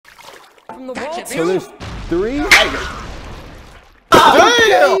From the wall So there's 3?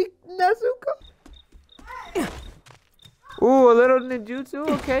 Damn! Nezuko. Ooh, a little ninjutsu.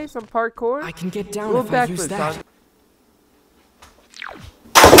 Okay, some parkour. I can get down if I use that.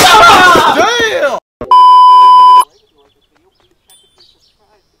 Damn!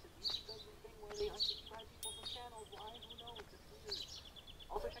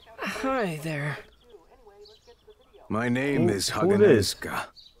 Hi there. My name is Haganezuka.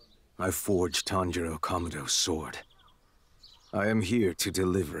 I forged Tanjiro Kamado's sword. I am here to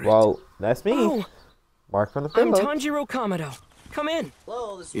deliver it. Well, that's me. Oh, Mark from the I'm pillow. Tanjiro Kamado. Come in.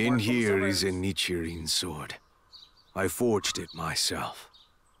 In here is a Nichirin sword. I forged it myself.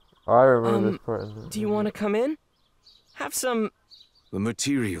 Oh, I remember this part. Do you want to come in? Have some... The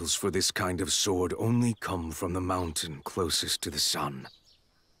materials for this kind of sword only come from the mountain closest to the sun.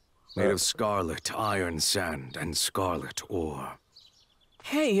 Made of scarlet iron sand and scarlet ore.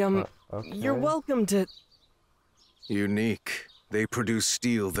 Hey, okay. you're welcome to... Unique. They produce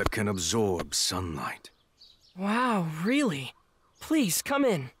steel that can absorb sunlight. Wow, really? Please, come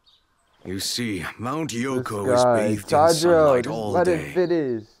in. You see, Mount Yoko This is guy, bathed in sunlight all let day. it fit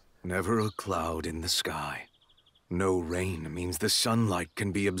is. Never a cloud in the sky. No rain means the sunlight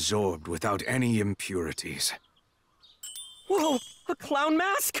can be absorbed without any impurities. Whoa, a clown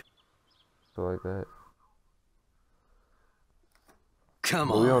mask? So like that. Come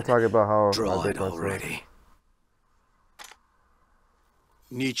But on, we don't talk about how draw I did it my sword. already.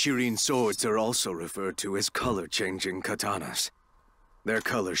 Nichirin swords are also referred to as color-changing katanas. Their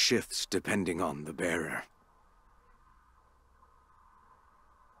color shifts depending on the bearer.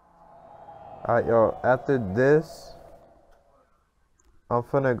 Alright, yo, after this, I'm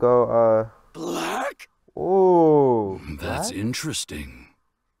finna go, Black? Ooh. That's what? interesting.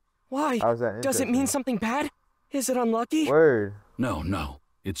 Why? How's that Does it mean something bad? Is it unlucky? Word. No.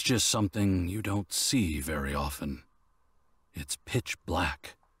 It's just something you don't see very often. It's pitch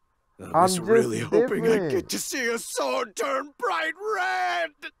black. I was I'm really just hoping I'd different. get to see a sword turn bright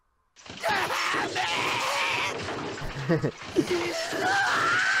red!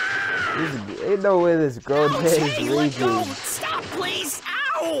 Ain't no way this girl Ouch, is hey, let go! raging. Stop, please!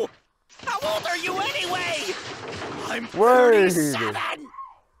 Ow! How old are you anyway? I'm Word. 37!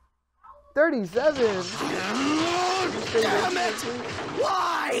 37? Damn it!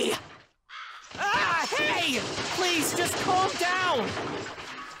 Why? Ah, hey! Please, just calm down!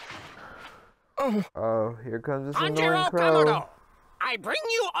 Oh, Oh, here comes this annoying Tanjiro crow. Kamado, I bring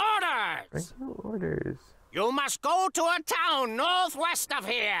you orders. Thank you, orders. You must go to a town northwest of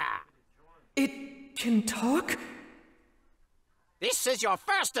here. it can talk? This is your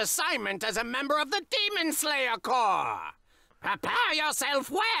first assignment as a member of the Demon Slayer Corps. Prepare yourself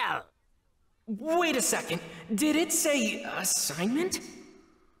well. Wait a second. Did it say assignment?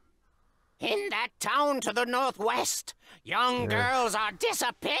 In that town to the northwest, young girls are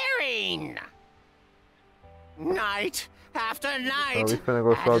disappearing. Night after night, we finna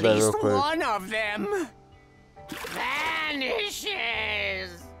go solve at that real least quick. one of them vanishes.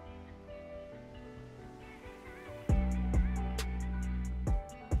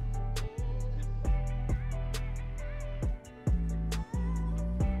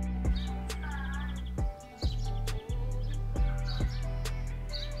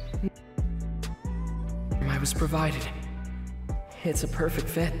 I was provided. It's a perfect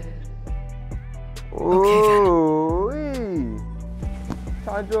fit. Ooh,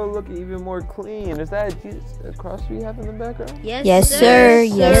 Tanjiro looking even more clean. Is that a cross we have in the background? Yes, sir.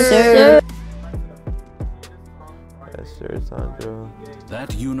 Yes, sir. Yes, sir, Tanjiro.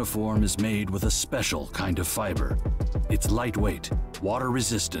 That uniform is made with a special kind of fiber. It's lightweight,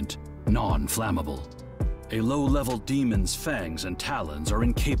 water-resistant, non-flammable. A low-level demon's fangs and talons are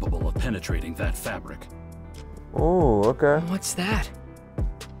incapable of penetrating that fabric. Oh, okay. What's that?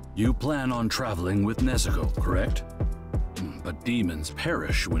 You plan on traveling with Nezuko, correct? But demons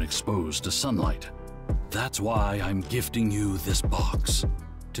perish when exposed to sunlight. That's why I'm gifting you this box,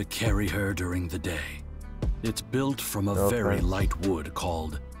 to carry her during the day. It's built from a very light wood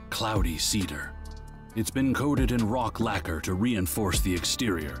called cloudy cedar. It's been coated in rock lacquer to reinforce the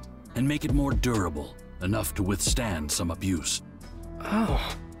exterior and make it more durable, enough to withstand some abuse.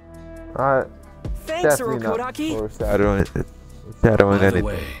 Oh. Alright. Thanks, Definitely not Urokodaki. foreshadowing By the anything.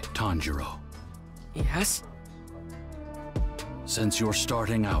 way, Tanjiro, Yes? since you're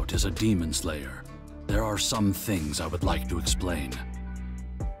starting out as a demon slayer, there are some things I would like to explain.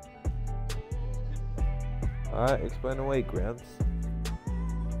 Alright, explain away, Gramps.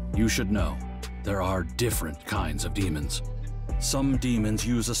 You should know, there are different kinds of demons. Some demons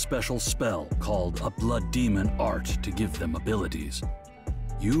use a special spell called a blood demon art to give them abilities.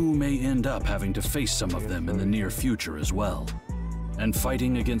 You may end up having to face some of them in the near future as well. And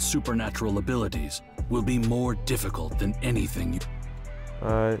fighting against supernatural abilities will be more difficult than anything you...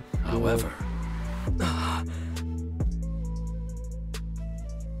 Alright. However...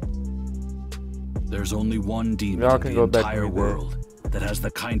 There's only one demon in the entire world that has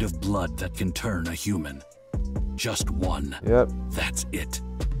the kind of blood that can turn a human. Just one. Yep. That's it.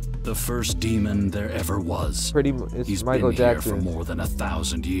 The first demon there ever was. It's Michael been here Jackson. for more than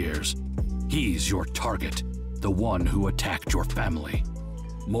 1,000 years. He's your target, the one who attacked your family.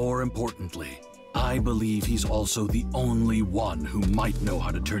 More importantly, I believe he's also the only one who might know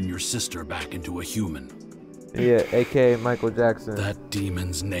how to turn your sister back into a human. Yeah, aka Michael Jackson. That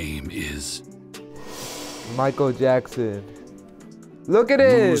demon's name is... Michael Jackson. Look at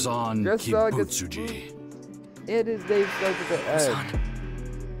it! Muzan Kibutsuji. And his name starts with the S.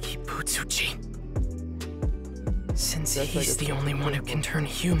 Kibutsuji. Since That's he's like the only one who can turn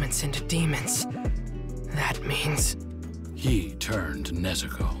humans into demons, that means... He turned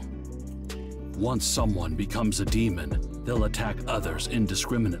Nezuko. Once someone becomes a demon, they'll attack others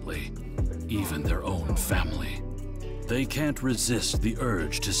indiscriminately, even their own family. They can't resist the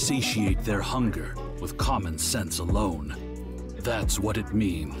urge to satiate their hunger with common sense alone. That's what it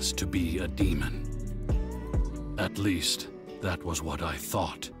means to be a demon. At least, that was what I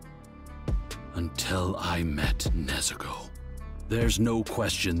thought. Until I met Nezuko. There's no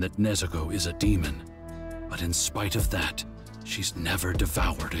question that Nezuko is a demon, but in spite of that, she's never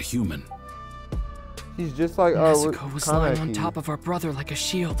devoured a human. He's just like Nezuko was lying on top of our brother like a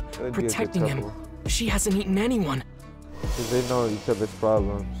shield, protecting him. She hasn't eaten anyone. Because they know each other's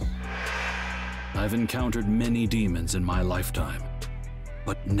problems. I've encountered many demons in my lifetime,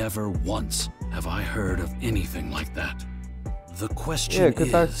 but never once have I heard of anything like that. The question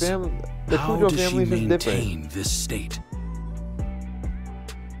is, how does she maintain this state?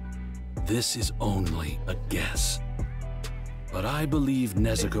 This is only a guess. But I believe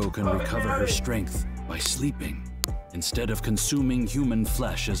Nezuko can recover her strength by sleeping, instead of consuming human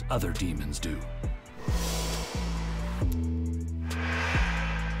flesh as other demons do.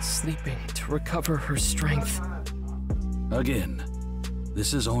 Sleeping to recover her strength. Again,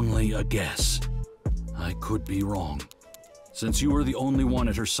 this is only a guess. I could be wrong. Since you are the only one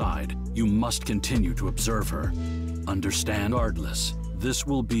at her side, you must continue to observe her. Understand, regardless, this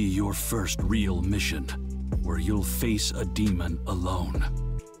will be your first real mission, where you'll face a demon alone.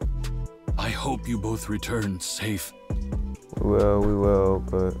 I hope you both return safe. Well, we will,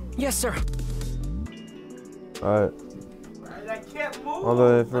 but... Yes, sir. Alright. All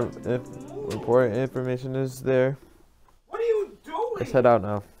the important information is there. What are you doing? Let's head out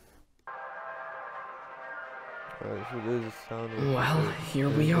now. Well, here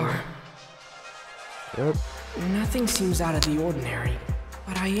we are. Yep. Nothing seems out of the ordinary,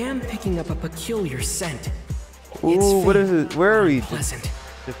 but I am picking up a peculiar scent. Ooh, what is it? Where are we? Pleasant.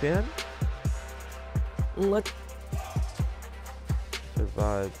 Japan? Let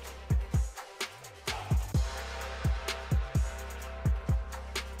Survive.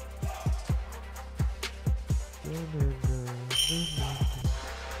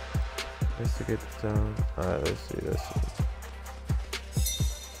 Investigate the town. Alright, let's see.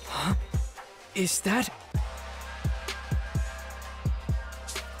 Huh? Is that?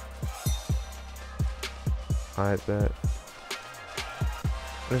 I bet.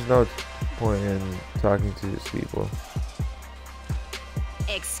 There's no point in talking to these people.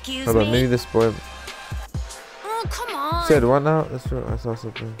 Excuse Hold on, me? maybe this boy Oh, come on. said what now? That's true. I saw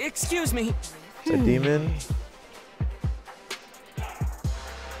something. Excuse me. A demon?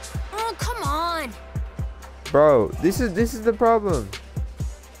 Oh, come on. Bro, this is the problem.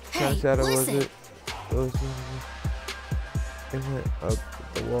 Hey, Shadow, listen. was it? It went up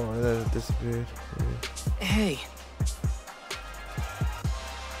the wall and then it disappeared. Yeah. Hey.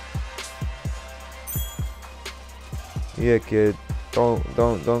 Yeah, kid.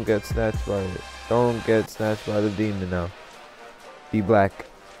 Don't get snatched by it. Don't get snatched by the demon now. Be black.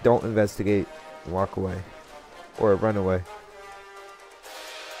 Don't investigate. Walk away. Or run away.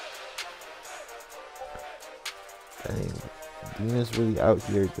 Dang. Demons really out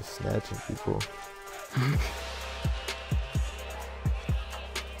here just snatching people.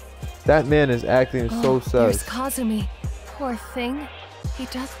 That man is acting so There's sus. Kazumi. Poor thing. He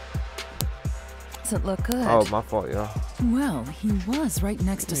doesn't look good. Oh, my fault, y'all. Well, he was right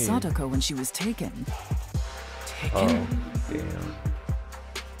next to Hmm. Sadako when she was taken. Taken? Oh, damn.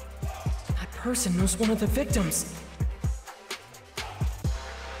 That person knows one of the victims.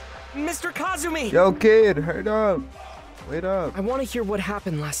 Mr. Kazumi! Yo, kid, hurry up. Wait up. I want to hear what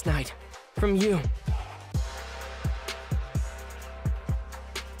happened last night. From you.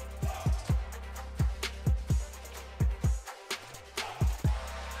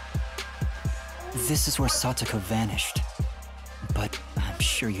 This is where Satoko vanished. But I'm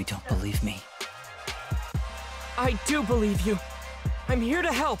sure you don't believe me. I do believe you. I'm here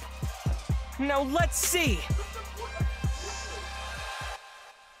to help. Now let's see.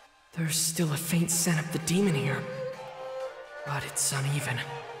 There's still a faint scent of the demon here, but it's uneven.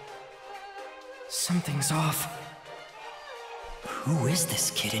 Something's off. Who is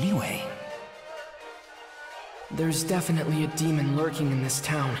this kid anyway? There's definitely a demon lurking in this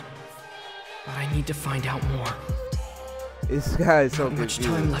town, but I need to find out more. This guy is so Not much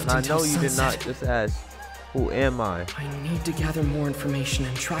confused. time left And I until know you did not sunset. just ask, who am I? I need to gather more information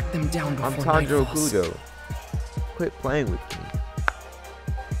and track them down before I'm night Tanjiro falls. Kudo. Quit playing with me.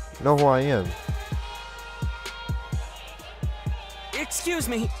 You know who I am. Excuse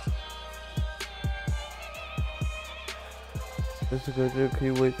me. Mr. Gojo, can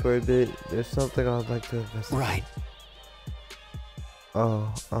you wait for a bit? There's something I'd like to investigate. Right.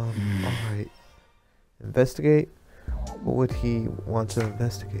 Oh, alright. Investigate? What would he want to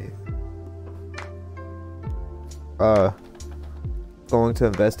investigate? Going to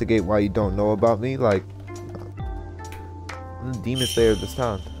investigate why you don't know about me? Like, I'm the demon slayer of this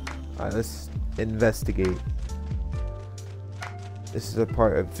town. Alright, let's investigate. This is a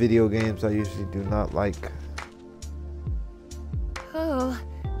part of video games I usually do not like. Oh,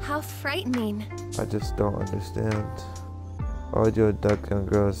 how frightening. I just don't understand. Why would you abduct young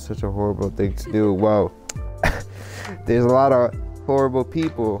girls? It's such a horrible thing to do. Wow. There's a lot of horrible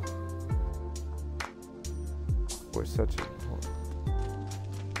people. We're such a...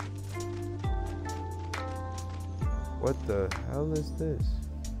 What the hell is this?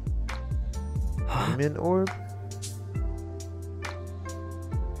 Demon orb?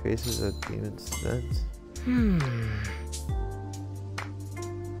 Traces of demon scent?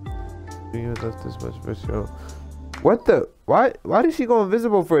 You left this much for show. What the? Why did she go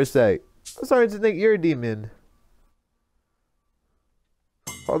invisible for a sec? I'm starting to think you're a demon.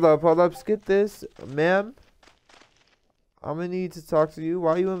 Hold up, skip this. Ma'am, I'm gonna need to talk to you.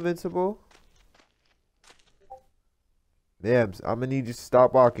 Why are you invincible? Ma'am, I'm gonna need you to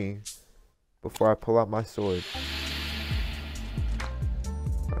stop walking before I pull out my sword.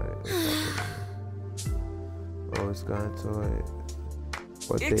 Alright, oh, it's gone toy.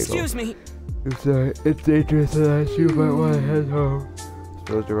 Excuse me. I'm sorry, it's dangerous and I you might want to head home.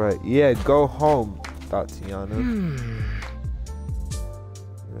 Suppose you're right. Yeah, go home, Tatiana. Yeah,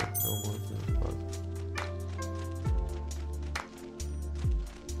 no more to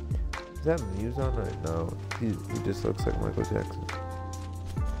the Is that Muse on or no? He just looks like Michael Jackson.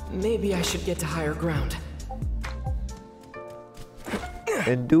 Maybe I should get to higher ground.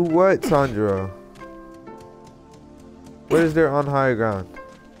 And do what, Sandra? What is there on higher ground?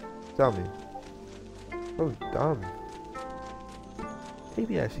 Tell me. So dumb.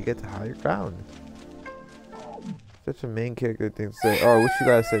 Maybe I should get to higher ground. Such a main character thing to say. Oh, what you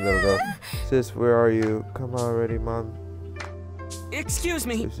gotta say, little girl? Sis, where are you? Come on already, mom. Excuse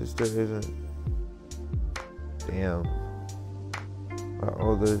me. Your sister isn't. Damn. Our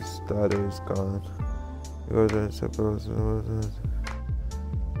oldest daughter is gone. He goes and suppose.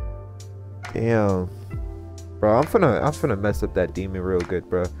 Damn. Bro, I'm finna mess up that demon real good,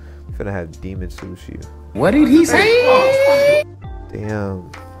 bro. I'm finna have demon sushi. What did he say?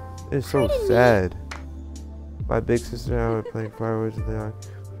 Damn. It's so sad. My big sister and I were playing fireworks in the yard.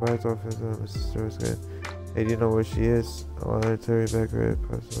 Fireworks off and my sister was good. Hey, do you know where she is? I want her to turn me back right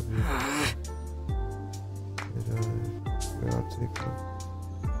past up here. I'll take her.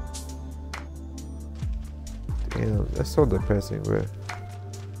 Damn, that's so depressing, bro.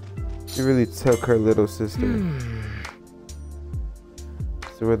 She really took her little sister.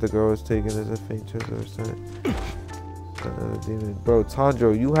 So where the girl was taken is a faint chance of her son. Another demon. Bro,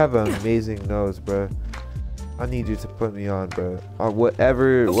 Tanjiro, you have an amazing nose, bro. I need you to put me on, bro. On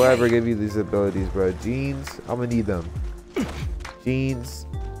whatever give you these abilities, bro. Jeans, I'm gonna need them. Jeans,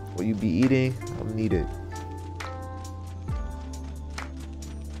 what you be eating, I'm gonna need it.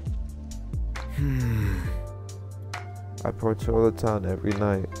 I patrol the town every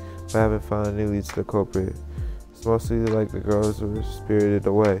night, but I haven't found any leads to the culprit. It's mostly like the girls who were spirited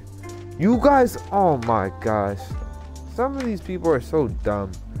away. You guys, oh my gosh. Some of these people are so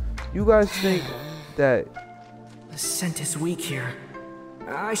dumb. You guys think that... The scent is weak here.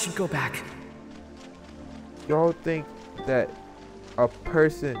 I should go back. Y'all think that a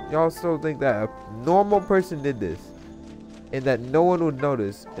person... Y'all still think that a normal person did this. And that no one would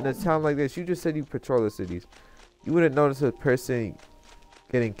notice. In a town like this, you just said you patrol the cities. You wouldn't notice a person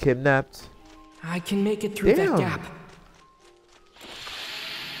getting kidnapped. I can make it through that gap.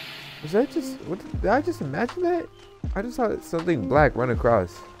 Was that just... What, did I just imagine that? I just saw something black run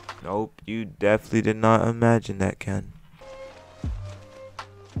across. Nope, you definitely did not imagine that, Ken.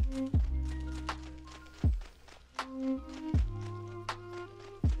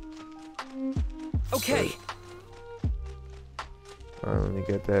 Okay. Alright, let me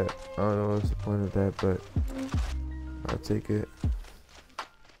get that. I don't know what's the point of that, but I'll take it.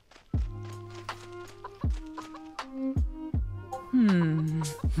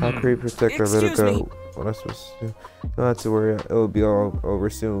 How can we protect our little girl? What am I supposed to do? You don't have to worry. It'll be all over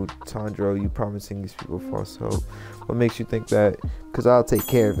soon. Tandro, you promising these people false hope. What makes you think that? Because I'll take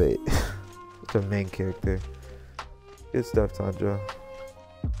care of it. It's a main character. Good stuff, Tandro.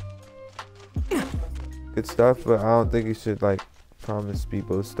 Good stuff, but I don't think you should, like, promise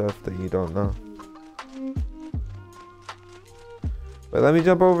people stuff that you don't know. But let me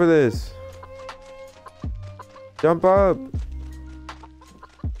jump over this. Jump up.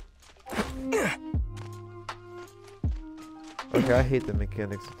 Okay, I hate the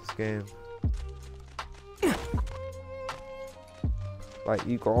mechanics of this game. Like,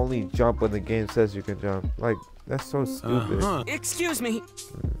 you can only jump when the game says you can jump. Like, that's so stupid. Excuse me.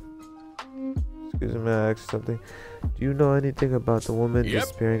 Excuse me, may I ask something? Do you know anything about the woman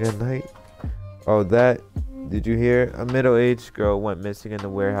disappearing at night? Oh, that. Did you hear? A middle-aged girl went missing in the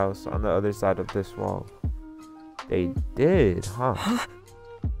warehouse on the other side of this wall. They did, huh?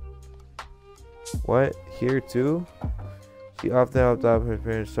 What? Here too? She often helped out her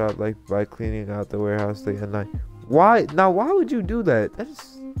parents' shop, like by cleaning out the warehouse late at night. Why? Now, why would you do that?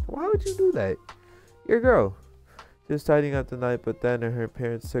 Why would you do that? You're a girl. She was tidying up the night, but then her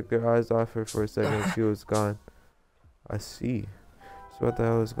parents took their eyes off her for a second and she was gone. I see. So what the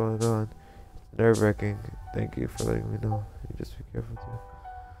hell is going on? Nerve-wracking. Thank you for letting me know. You just be careful too.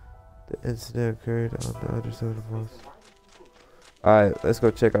 The incident occurred on the other side of the walls. Alright, let's go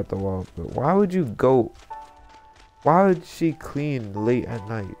check out the wall. But why would you go? Why would she clean late at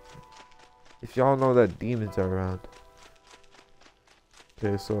night? If y'all know that demons are around.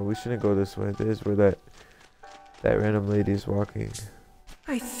 Okay, so we shouldn't go this way. This is where that random lady is walking.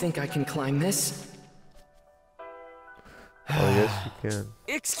 I think I can climb this. Oh, yes, you can.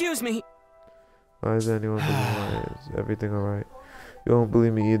 Excuse me. Why is anyone believing my eyes? Is everything alright? You won't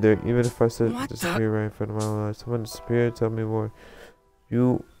believe me either. Even if I said disappear right in front of my eyes. Someone disappeared, tell me more.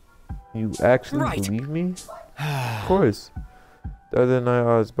 You actually believe me? Of course. The other night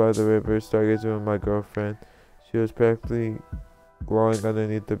I was by the river stargazing with my girlfriend. She was practically glowing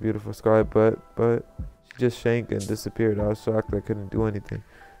underneath the beautiful sky, but she just sank and disappeared. I was shocked I couldn't do anything.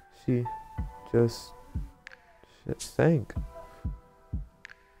 She just sank.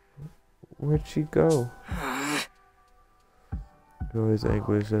 Where'd she go? Always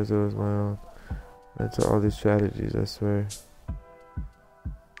anguish as it was my own. And to all these tragedies, I swear.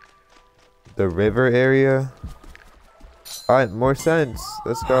 The river area? Alright, more sense.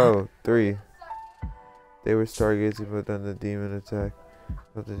 Let's go. 3. They were stargazing, but then the demon attacked.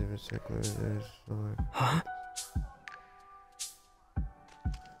 But the demon attacked.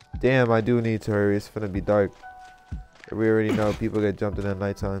 Damn, I do need to hurry. It's gonna be dark. We already know people get jumped in at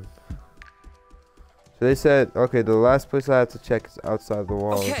nighttime. So they said, okay, the last place I have to check is outside the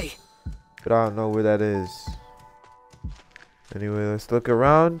walls. Okay. But I don't know where that is. Anyway, let's look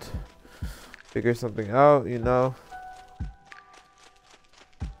around. Figure something out, you know.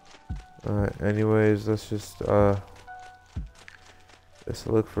 Alright, anyways, let's just let's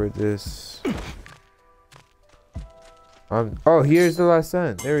look for this. Oh, here's the last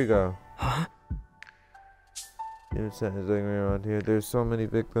scent. There we go. Demon scent is lingering around here. There's so many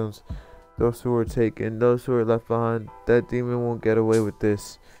victims. Those who were taken, those who were left behind. That demon won't get away with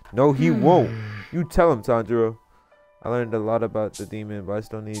this. No, he won't. You tell him, Tanjiro. I learned a lot about the demon, but I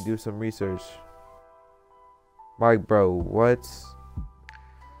still need to do some research. Mike, bro, what?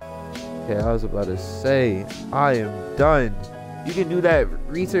 Okay, I was about to say, I am done. You can do that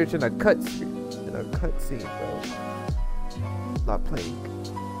research in a cutscene, bro. I'm not playing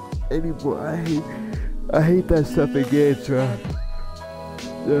anymore. I hate that stuff in games, bro.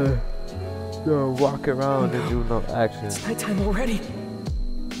 Walk around and do no action. It's nighttime already.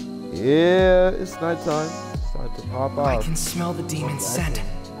 Yeah, it's nighttime. It's time to pop off. I can smell the demon's scent,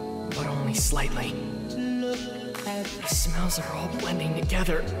 but only slightly. The smells are all blending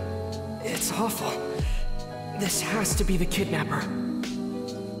together. It's awful. This has to be the kidnapper.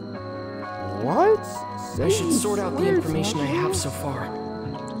 What? I should sort out the information I have so far.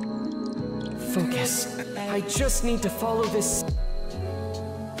 Focus. I just need to follow this.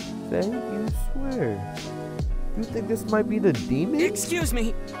 Say you swear. You think this might be the demon? Excuse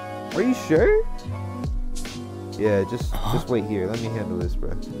me. Are you sure? Yeah, just wait here. Let me handle this,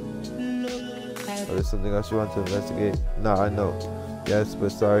 bro. Oh, there's something else you want to investigate? Nah, I know. Yes,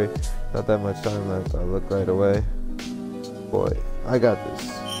 but sorry. Not that much time left. I'll look right away. Boy, I got this.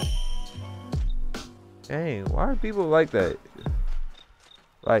 Dang, why are people like that?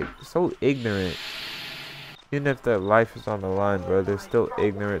 Like, so ignorant. Even if their life is on the line, bro, they're still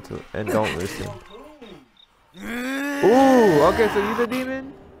ignorant to, and don't listen. Ooh, okay, so you the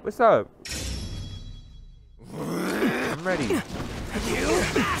demon? What's up? I'm ready. You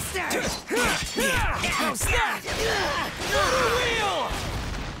bastard! How's that?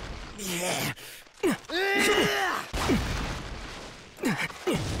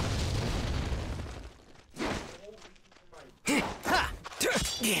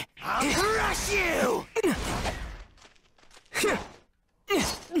 I'll crush you!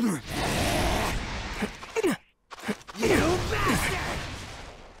 You bastard!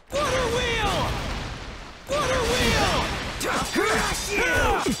 Water wheel! Water wheel! I'll crush you!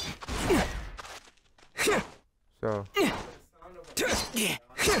 So.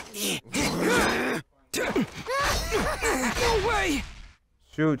 No way!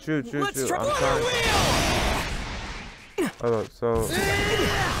 Shoot. Let's try I'm water trying. wheel! Hold up, so.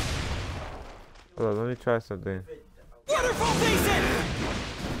 Hold up, let me try something. Waterfall basin!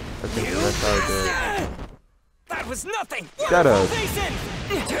 Okay, so that's how I do it. That was nothing! Shut up. Waterfall basin!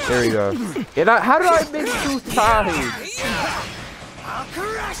 There we go. And how did I miss 2 times? I'll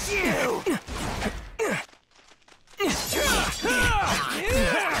crush you!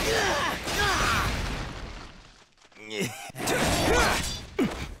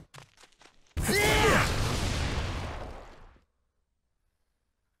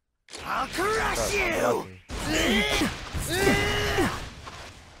 I'll crush you!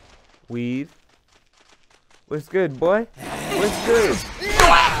 Weave. What's good, boy? What's good?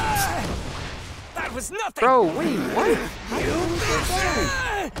 That was nothing! Bro, wait, what?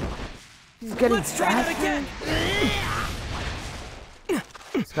 He's getting Let's try that again!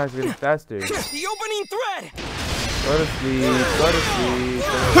 This guy's getting faster. The opening thread! Go to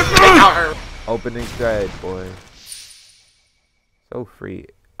sleep. Opening thread, boy. So free.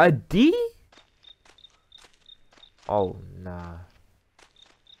 A D? Oh, nah.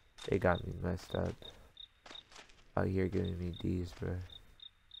 They got me messed up. Out here giving me D's, bro.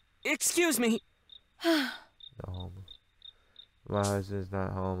 Excuse me. No home. My husband's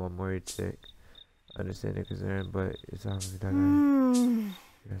not home. I'm worried sick. Understand the concern, but it's obviously not right.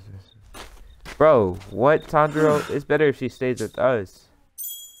 Bro, what, Sandro? It's better if she stays with us.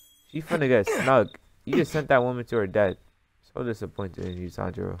 She finna get snug. You just sent that woman to her death. So disappointed in you,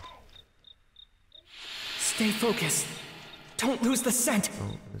 Sandro. Stay focused. Don't lose the scent.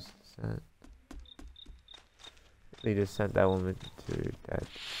 Don't lose the scent. They just sent that woman to her death.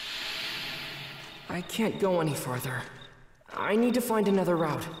 I can't go any further. I need to find another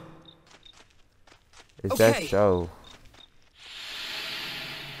route. Is that so?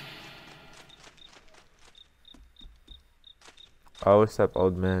 Oh, what's up,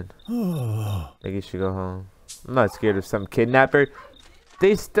 old man? Think you should go home. I'm not scared of some kidnapper.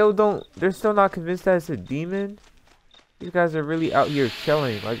 They're still not convinced that it's a demon. These guys are really out here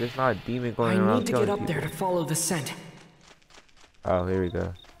chilling. Like it's not a demon going around. I need to get up people. there to follow the scent. Oh, here we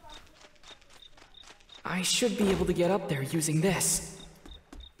go. I should be able to get up there using this.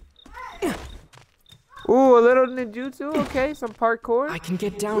 Ooh, a little ninjutsu. Okay, some parkour. I can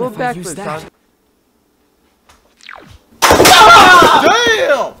get down if I use that.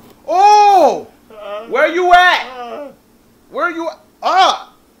 Damn! Oh! Where you at? Where you at?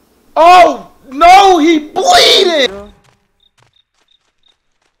 Oh! No, he bleeding!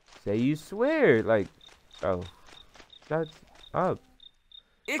 Say you swear. Like, oh. Shut up.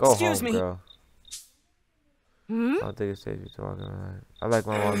 Excuse me. Girl. I don't think it's safe to talk about that. I like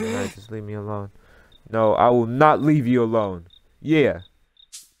my mom tonight. Just leave me alone. No, I will not leave you alone. Yeah.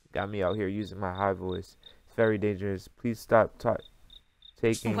 Got me out here using my high voice. It's very dangerous. Please stop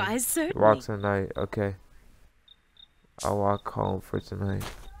taking walks at night. Okay. I'll walk home for tonight.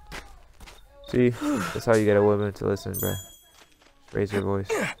 See? That's how you get a woman to listen, bruh. Just raise your voice.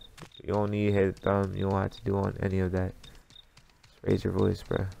 You don't need hit a thumb. You don't have to do on any of that. Just raise your voice,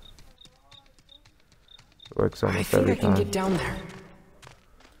 bruh. It works almost every time. I think I can get down there.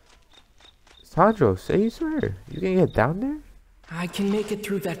 Sandro, say you swear. You can get down there? I can make it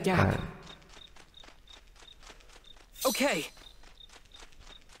through that gap. Right. Okay.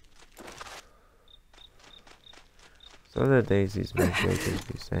 Some of the things these men just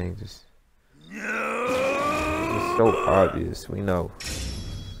be saying just it's so obvious. We know.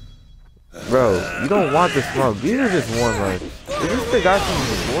 Bro, you don't want the smoke. These are just warm-ups. Is this the guy from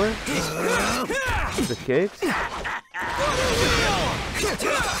before? The kicks? What's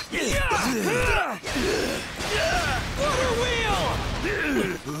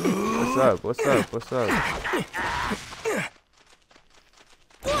up? What's up? What's up?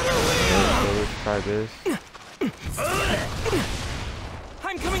 Okay, let's try this.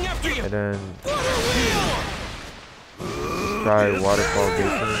 I'm coming after you. And then let's try waterfall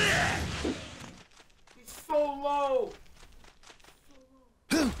bacon. He's so low.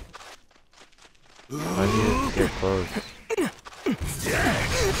 I need to get close.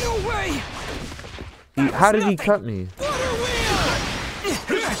 No way. How did he cut me?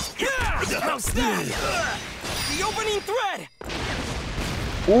 How's that? The opening thread.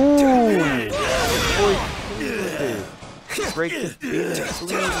 Ooh! Boy, clean with it. Break this beat.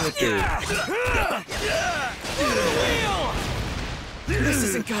 Clean with it. This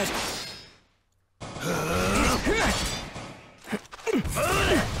isn't good.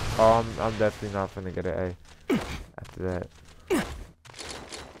 Oh, I'm definitely not gonna get an A after that.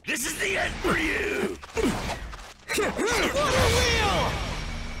 This is the end for you!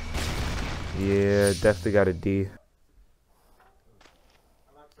 Yeah, definitely got a D.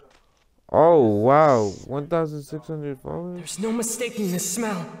 Oh, wow. 1,600 followers? There's no mistaking this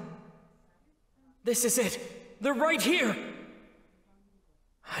smell. This is it. They're right here.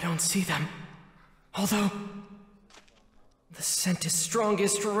 I don't see them. Although, the scent is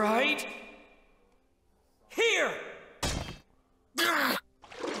strongest right here.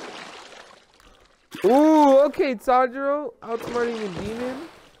 Ooh, okay, Tanjiro. Outsmarting a demon.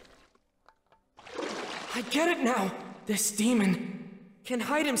 I get it now. This demon can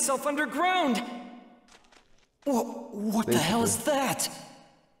hide himself underground. What the hell is that?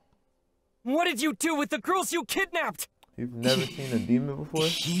 What did you do with the girls you kidnapped? You've never seen a demon before?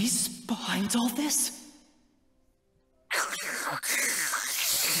 He's behind all this?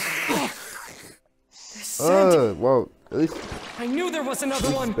 Well, at least I knew there was another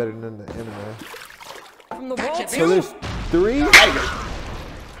one. better than the anime. From the wall So too. there's 3?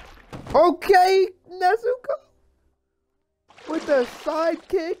 Okay, Nezuko. With a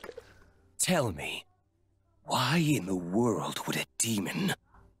sidekick. Tell me, why in the world would a demon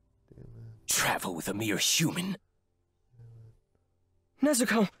travel with a mere human?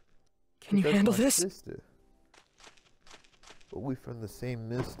 Nezuko, can you handle this? Sister. But we from the same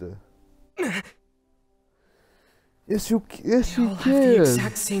mister. Yes, you They all have the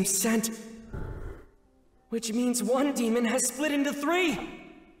exact same scent. Which means one demon has split into 3.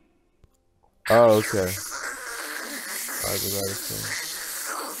 Oh, okay.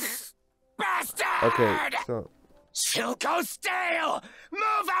 Bastard! Okay, so She'll go stale!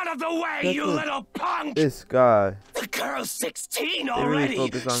 Move out of the way, you little punk! this guy. The girl's 16 really already!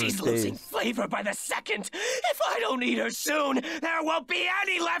 focus on She's her losing taste. flavor by the second! If I don't eat her soon, there won't be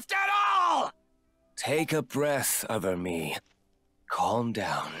any left at all! Take a breath, other me. Calm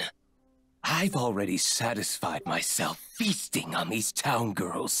down. I've already satisfied myself feasting on these town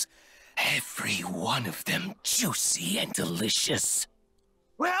girls. Every one of them juicy and delicious.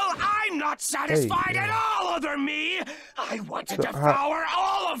 Well, I'm not satisfied at all, other me! I want to devour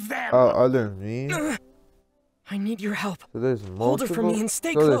all of them! Oh, other me? I need your help. So there's multiple? Hold her for me and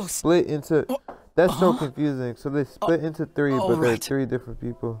stay so they're close. split into... That's so confusing. So they split into 3, but they're right. 3 different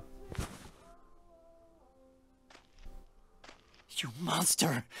people. You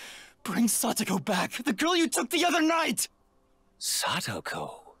monster! Bring Satoko back! The girl you took the other night!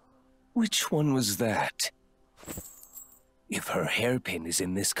 Satoko? Which one was that? If her hairpin is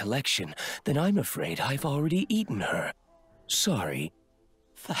in this collection, then I'm afraid I've already eaten her. Sorry.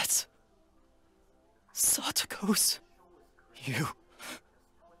 That's... Satoko's... You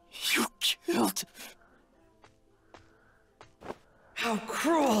killed... How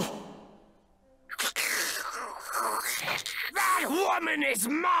cruel! That woman is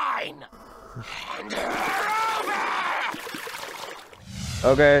mine! Hand her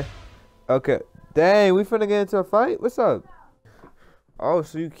over! Okay. Okay. Dang, we finna get into a fight? What's up? Oh,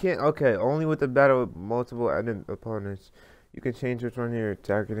 so you can't... Okay, only with the battle with multiple opponents. You can change which one you're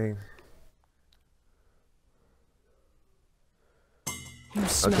targeting. You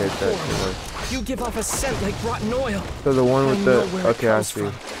smell Okay, horrible. that's the one. You give off a scent like rotten oil. So the one with I the... know where it Okay, I comes see.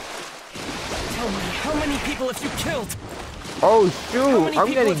 from. Tell me, how many people have you killed? Oh, How shoot! many I'm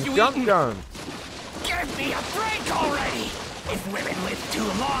people getting have you jumped eaten? on. Give me a break already! If women live too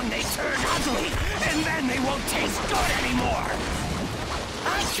long, they turn ugly, and then they won't taste good anymore!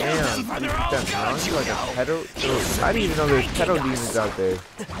 I killed them for their own good, you like know! a pedo? I didn't even know there's pedo demons out there.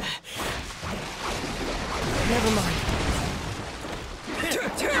 Never mind. This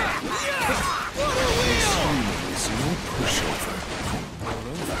human is no pushover.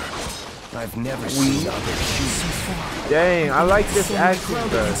 Moreover, I've never seen others shoot. Dang, I like this action,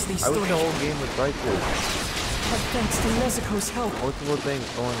 bro. I wish the whole game was like this. But thanks to Nezuko's help. Multiple things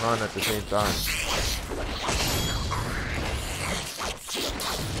going on at the same time.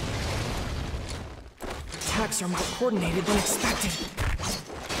 Attacks are more coordinated than expected.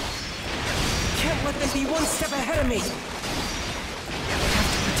 Can't let them be one step ahead of me.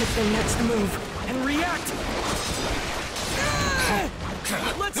 Have to predict their next move and react.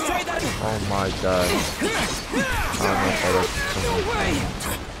 Let's try that. Oh my god. I don't know if No way.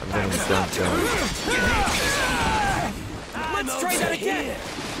 I'm getting jumped down. Let's try that again.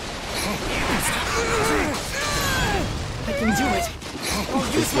 I can do it.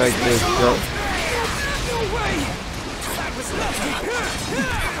 It's like this, bro. No way. That was nothing.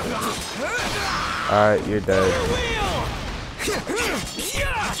 Alright, you're dead.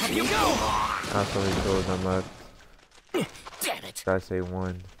 Up you go. Not so many tools unlocked. Damn it. Gotta say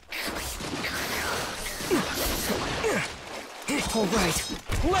one. All right,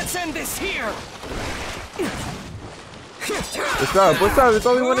 let's end this here. What's up? What's up? It's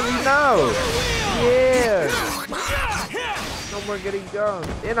only one of you now. Yeah. No more getting jumped.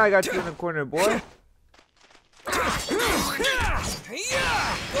 And I got you in the corner, boy. It's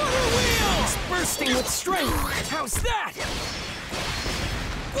bursting with strength. How's that?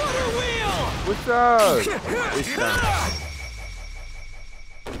 Water wheel. What's up? It's time.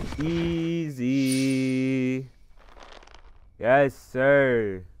 Easy. Yes,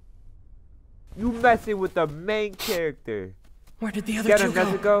 sir. You messing with the main character. Where did the other Get two him,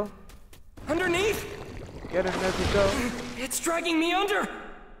 Nezuko. Underneath? Get him, Nezuko. It's dragging me under.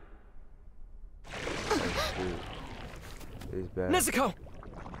 It's bad. Nezuko,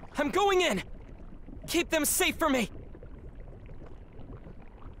 I'm going in. Keep them safe for me.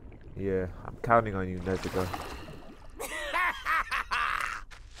 Yeah, I'm counting on you, Nezuko.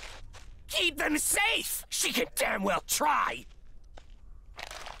 Keep them safe! She can damn well try!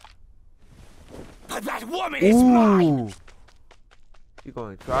 But that woman is mine! You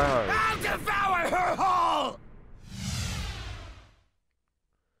gonna try hard. I'll devour her whole!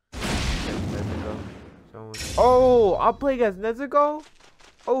 Oh, I'll play against Nezuko?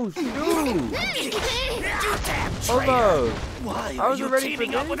 Oh, shoot! Hold up. Why are you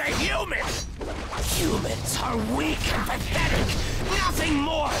teaming up with a human? Humans are weak and pathetic. Nothing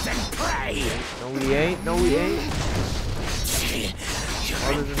more than prey. No, we ain't. No, we ain't.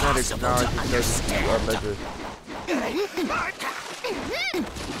 You're impossible to understand.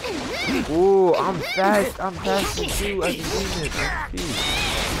 Ooh, I'm fast. I'm faster too as a demon.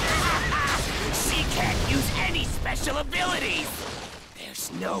 She can't use any special abilities.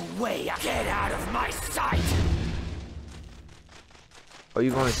 There's no way I get out of my sight. Oh,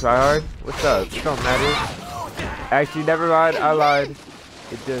 you gonna try hard? What's up? It don't matter. Actually, never mind. I lied.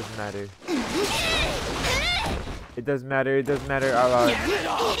 It does matter. It does matter. It does matter. I lied.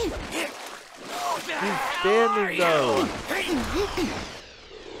 He's standing though.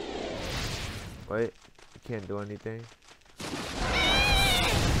 Wait. You can't do anything.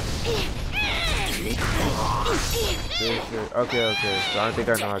 Okay, okay. So I don't think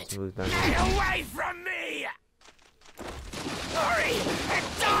I know how to move down here. Get away from me! Hurry and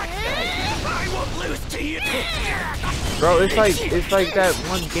dodge me! I won't lose to you! Bro, it's like that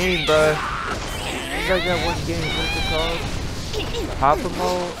one game, bro. It's like that one game. What's it called?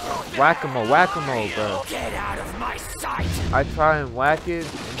 Pop-a-mo? Whack-a-mo. Whack-a-mo, bro. Get out of my sight! I try and whack it,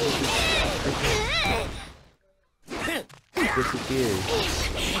 and it just disappears.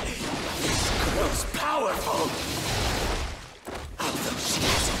 Girl's powerful. Although she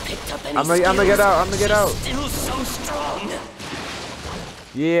hasn't picked up any I'm gonna get out. I'm gonna get out. Still so strong.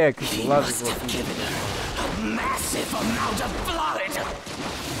 Yeah, cause love is what Must have given her a massive amount of blood.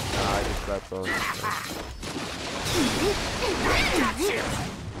 Nah, I just got those.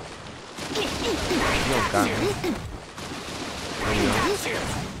 You don't got me. No, you don't.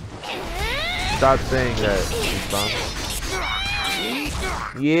 Stop saying that, you bum.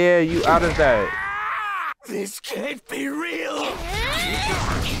 Yeah, you out of that. This can't be real.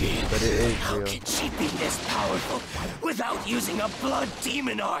 But it is How real. can she be this powerful without using a blood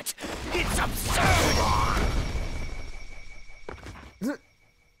demon art? It's absurd.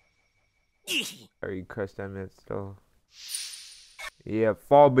 Or you crushed that man still. Yeah,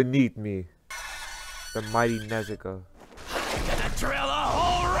 fall beneath me. The mighty Nezuko. I'm gonna drill a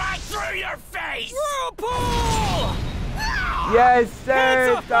hole right through your face. Whirlpool! Yes, sir,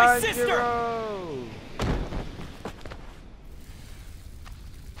 Hands off my sister! Tanjiro!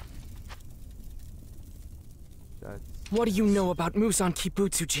 What do you know about Muzan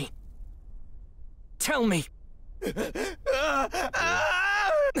Kibutsuji? Tell me!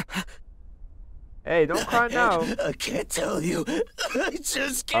 Hey, don't cry now. I can't tell you. I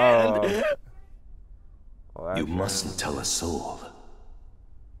just can't. You mustn't tell a soul.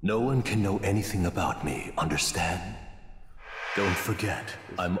 No one can know anything about me, understand? Don't forget,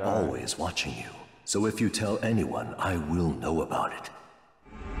 I'm always watching you. So if you tell anyone, I will know about it.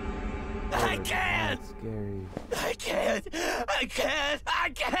 I can't! Scary. I can't! I can't! I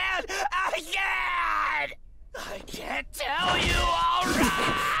can't! I can't! I can't tell you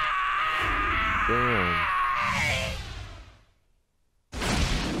alright! Damn.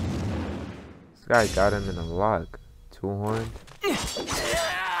 This guy got him in a lock. Two-horned.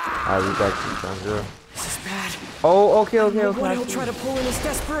 Alright, we back to Sandra. This is bad. Oh, okay. What he'll try to pull in his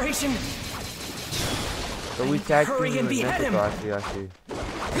desperation. So we tag team hurry and with behead him. I see.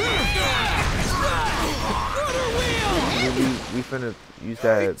 We finna use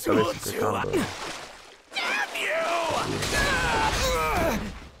that ballistic combo.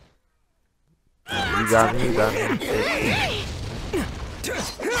 You got me.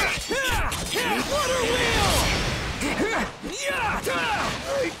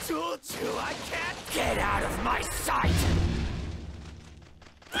 I told you I can't get out of my sight.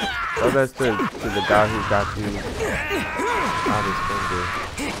 Oh, that's to the guy who got you on his finger.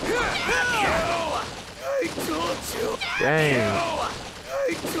 I told you. Dang. I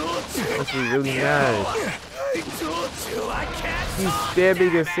told you. Must be really mad. I told you I can't. He's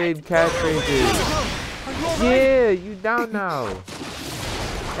stabbing the same catchphrases. Yeah, you down now.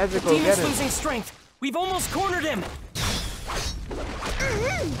 Has to go get him. Losing strength. We've almost cornered him.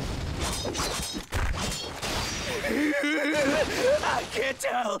 I can't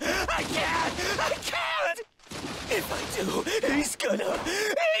tell. I can't. If I do, he's gonna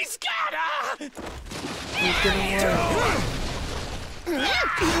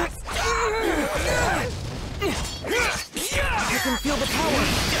I can feel the power.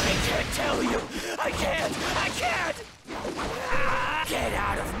 I can't tell you. I can't. Get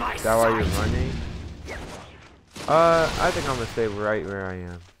out of my sight. Is that why you're running? I think I'm gonna stay right where I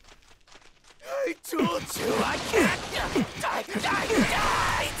am. I told you I can't. Die.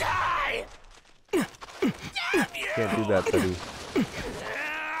 Can't do that, buddy.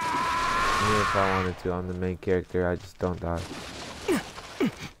 Even if I wanted to, I'm the main character. I just don't die.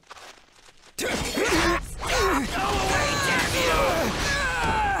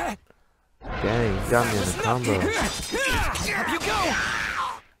 Dang, you got me in a combo. Up you go.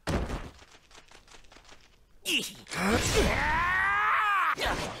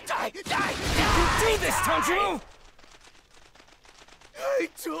 Do this, Tanjiro! I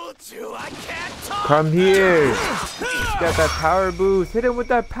told you I can't talk. Come here! He's got that power boost. Hit him with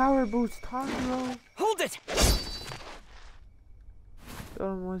that power boost, Tanjiro. Hold it!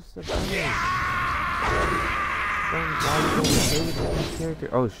 Show him what's the button. Character.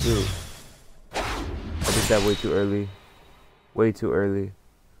 Oh shoot! I did that way too early. Way too early.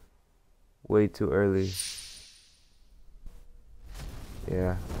 Way too early.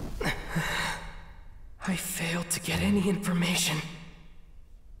 Yeah. I failed to get any information.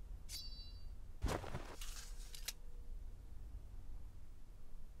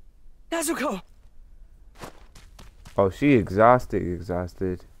 Nezuko! Oh, she exhausted.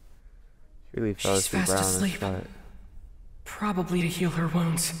 She really fell She's asleep fast around asleep. the shot. Probably to heal her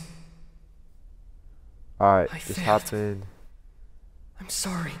wounds. Alright, I just failed. hop in. I'm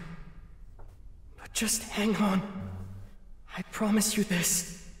sorry. But just hang on. I promise you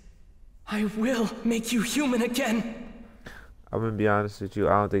this. I will make you human again. I'm gonna be honest with you.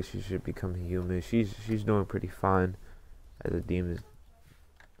 I don't think she should become human. She's doing pretty fine as a demon,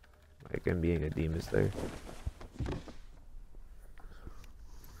 like in being a demon slayer.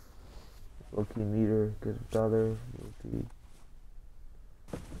 Low-key meter, good brother. Low-key,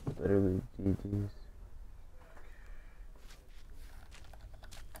 literally GG's.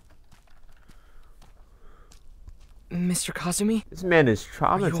 Mr. Kazumi? This man is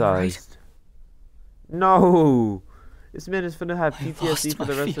traumatized. right? No! This man is finna have I PTSD lost for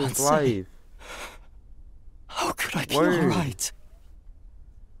the my rest of his fiancée. life. How could I be Word. alright?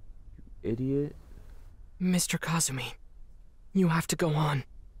 Idiot. Mr. Kazumi, you have to go on.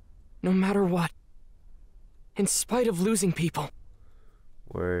 No matter what. In spite of losing people.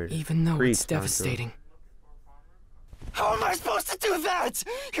 Word. Even though Preach, it's devastating. How am I supposed to do that?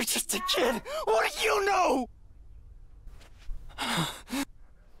 You're just a kid. What do you know?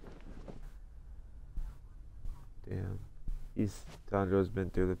 Damn. Sandro's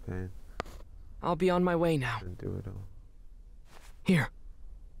been through the pain. I'll be on my way now. Been through it all. Here.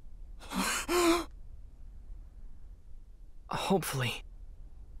 Hopefully,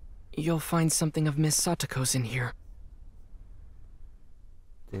 you'll find something of Miss Satoko's in here.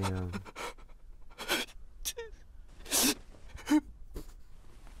 Damn.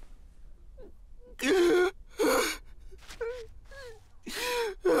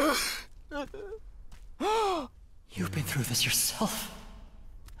 through this yourself,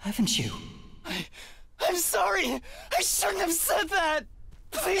 haven't you? I'm sorry! I shouldn't have said that!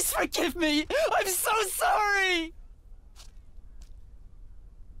 Please forgive me! I'm so sorry!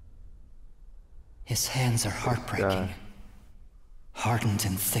 His hands are heartbreaking. Hardened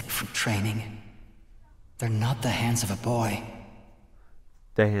and thick from training. They're not the hands of a boy.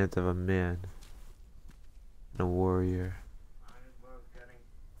 The hands of a man. And a warrior.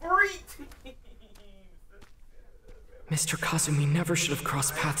 Mr. Kazumi never should have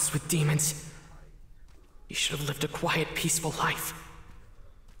crossed paths with demons. He should have lived a quiet, peaceful life.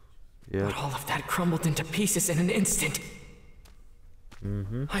 Yeah. But all of that crumbled into pieces in an instant.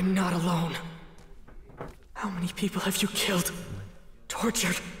 I'm not alone. How many people have you killed?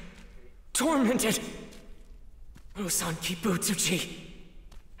 Tortured? Tormented? Usan Kibutsuji.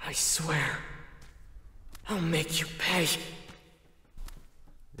 I swear. I'll make you pay.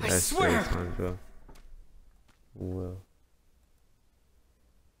 I swear! Sandra. Well.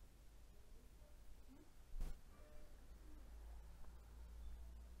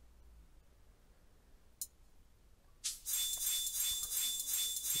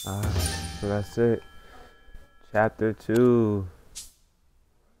 So that's it. Chapter 2.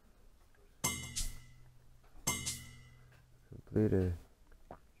 Completed.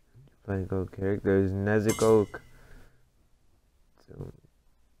 Playing gold characters. Nezuko.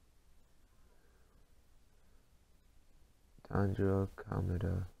 Tanjiro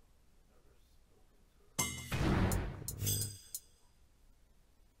Kamada.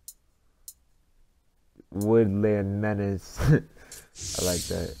 Woodland Menace. I like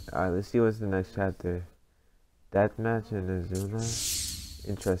that. Alright, let's see what's the next chapter. Deathmatch in Azuna.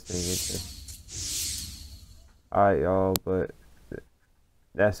 Interesting. Alright, y'all, but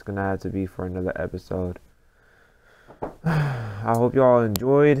that's gonna have to be for another episode. I hope y'all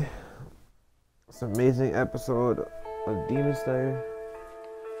enjoyed this amazing episode of Demon Slayer.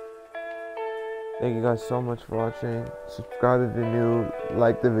 Thank you guys so much for watching. Subscribe if you're new,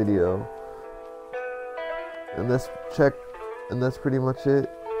 like the video. And that's pretty much it.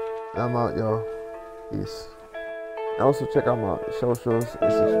 I'm out, y'all. Peace. And also check out my socials.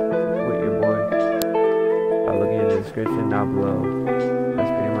 This is with your boy. I'll look in the description down below.